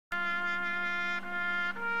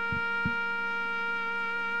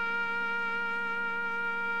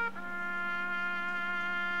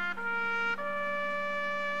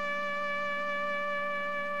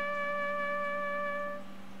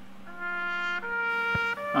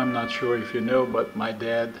I'm not sure if you know, but my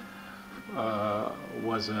dad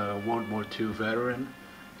was a World War II veteran.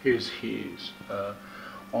 Here's his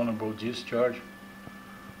honorable discharge.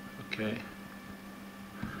 Okay.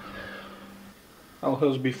 I'll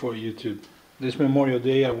host before YouTube. This Memorial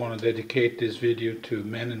Day, I want to dedicate this video to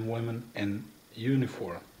men and women in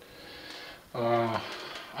uniform.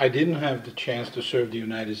 I didn't have the chance to serve the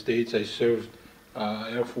United States. I served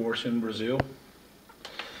Air Force in Brazil.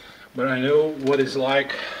 But I know what it's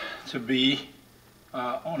like to be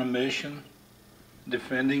on a mission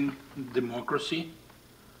defending democracy.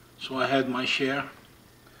 So I had my share.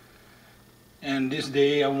 And this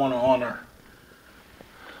day I want to honor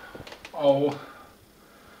all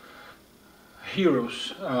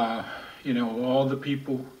heroes, all the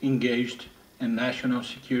people engaged in national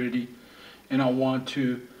security. And I want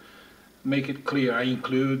to make it clear, I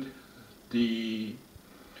include the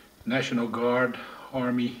National Guard,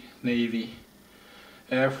 Army, Navy,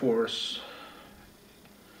 Air Force,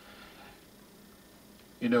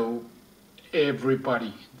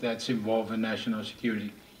 everybody that's involved in national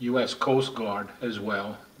security. U.S. Coast Guard as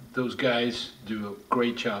well. Those guys do a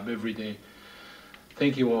great job every day.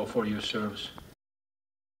 Thank you all for your service.